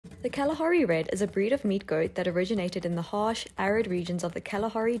The Kalahari Red is a breed of meat goat that originated in the harsh, arid regions of the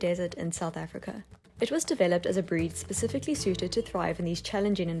Kalahari Desert in South Africa. It was developed as a breed specifically suited to thrive in these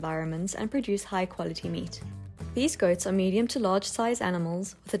challenging environments and produce high-quality meat. These goats are medium to large size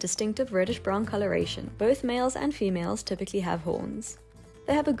animals with a distinctive reddish-brown coloration. Both males and females typically have horns.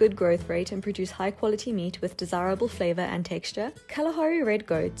 They have a good growth rate and produce high-quality meat with desirable flavor and texture. Kalahari Red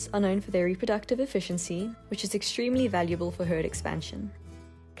goats are known for their reproductive efficiency, which is extremely valuable for herd expansion.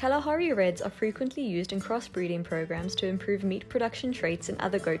 Kalahari Reds are frequently used in crossbreeding programs to improve meat production traits in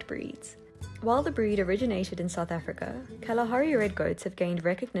other goat breeds. While the breed originated in South Africa, Kalahari Red goats have gained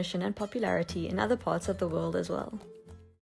recognition and popularity in other parts of the world as well.